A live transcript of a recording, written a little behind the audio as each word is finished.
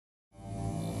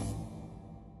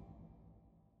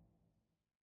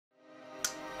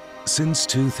Since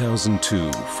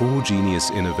 2002, 4 genius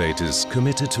innovators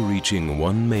committed to reaching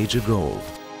one major goal: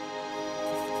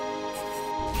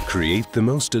 create the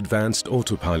most advanced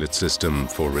autopilot system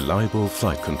for reliable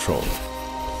flight control.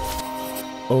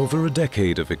 Over a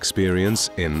decade of experience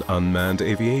in unmanned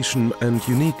aviation and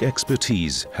unique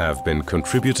expertise have been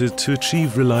contributed to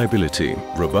achieve reliability,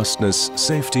 robustness,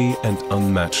 safety and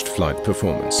unmatched flight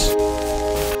performance.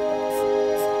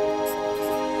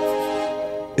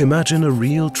 Imagine a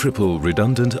real triple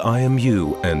redundant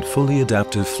IMU and fully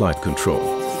adaptive flight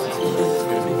control.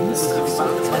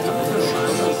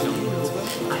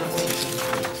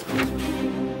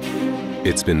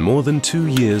 It's been more than 2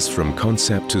 years from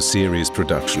concept to series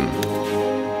production.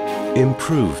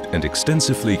 Improved and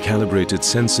extensively calibrated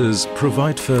sensors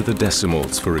provide further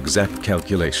decimals for exact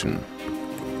calculation.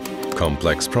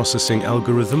 Complex processing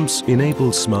algorithms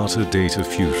enable smarter data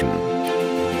fusion.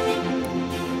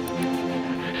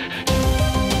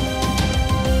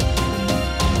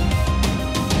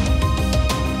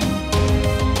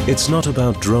 It's not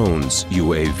about drones,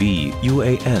 UAV,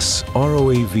 UAS,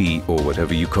 ROAV or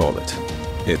whatever you call it.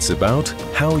 It's about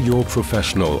how your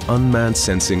professional unmanned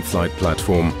sensing flight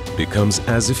platform becomes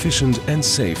as efficient and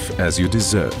safe as you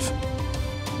deserve.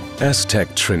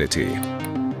 AscTec Trinity.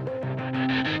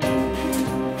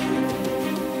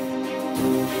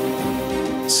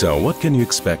 So what can you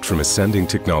expect from Ascending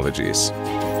Technologies?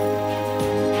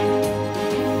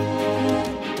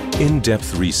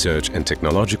 In-depth research and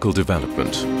technological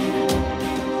development.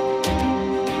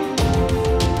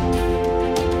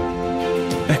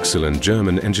 Excellent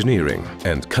German engineering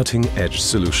and cutting-edge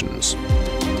solutions.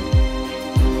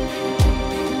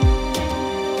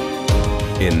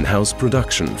 In-house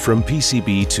production from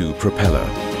PCB to propeller.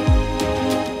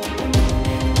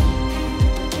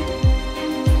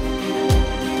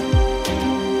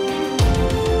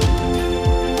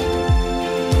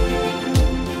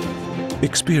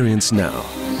 Experience now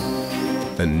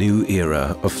a new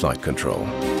era of flight control.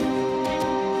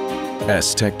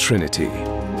 AscTec Trinity.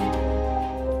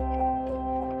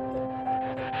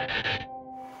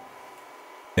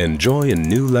 Enjoy a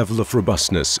new level of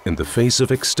robustness in the face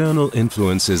of external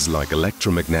influences like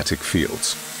electromagnetic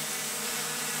fields.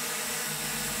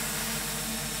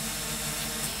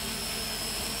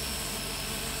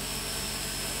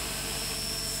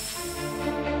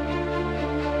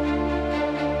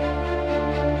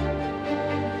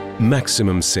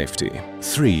 Maximum safety.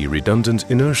 3 redundant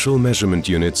inertial measurement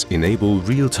units enable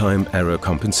real-time error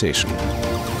compensation.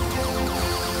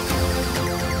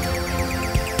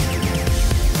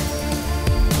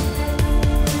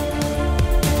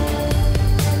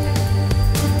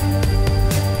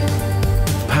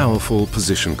 Powerful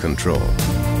position control.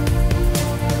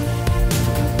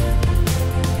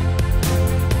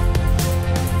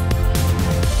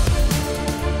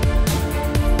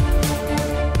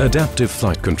 Adaptive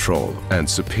flight control and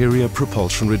superior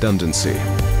propulsion redundancy.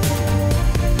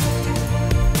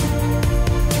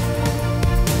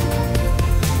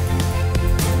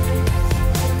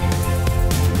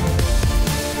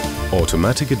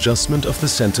 Automatic adjustment of the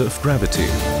center of gravity.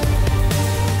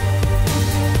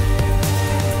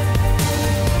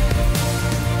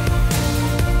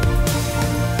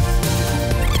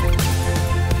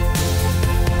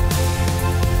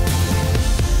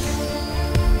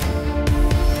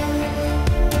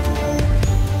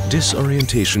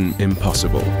 Disorientation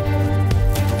impossible.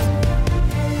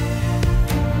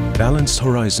 Balanced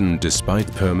horizon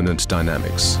despite permanent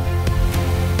dynamics.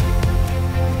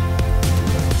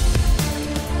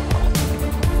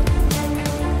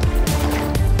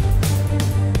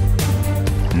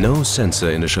 No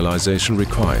sensor initialization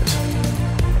required.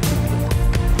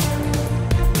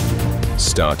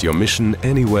 Start your mission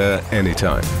anywhere,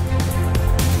 anytime.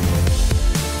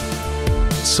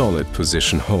 Solid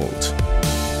position hold.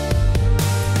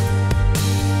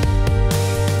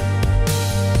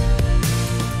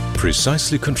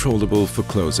 Precisely controllable for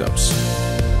close-ups.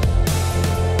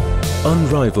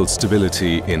 Unrivaled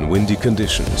stability in windy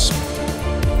conditions.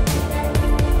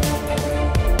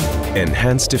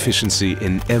 Enhanced efficiency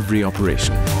in every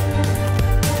operation.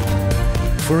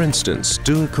 For instance,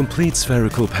 do a complete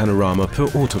spherical panorama per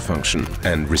auto function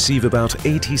and receive about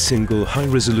 80 single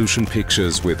high-resolution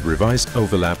pictures with revised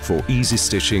overlap for easy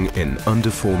stitching in under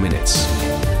 4 minutes.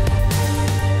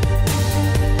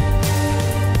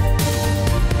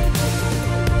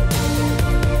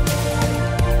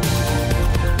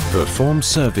 Perform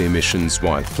survey missions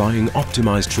while flying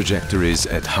optimized trajectories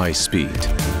at high speed.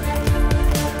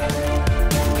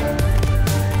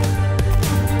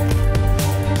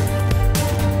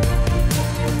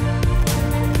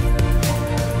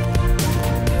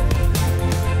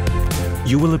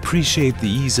 you will appreciate the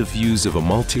ease of use of a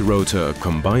multi-rotor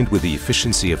combined with the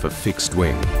efficiency of a fixed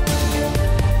wing.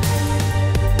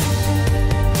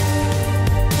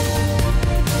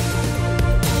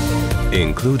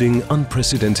 Including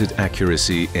unprecedented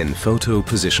accuracy in photo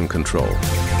position control.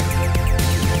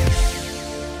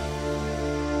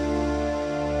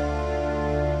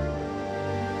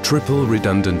 Triple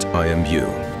redundant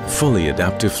IMU, fully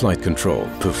adaptive flight control,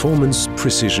 performance,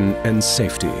 precision and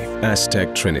safety.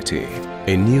 AscTec Trinity,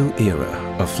 a new era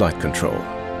of flight control.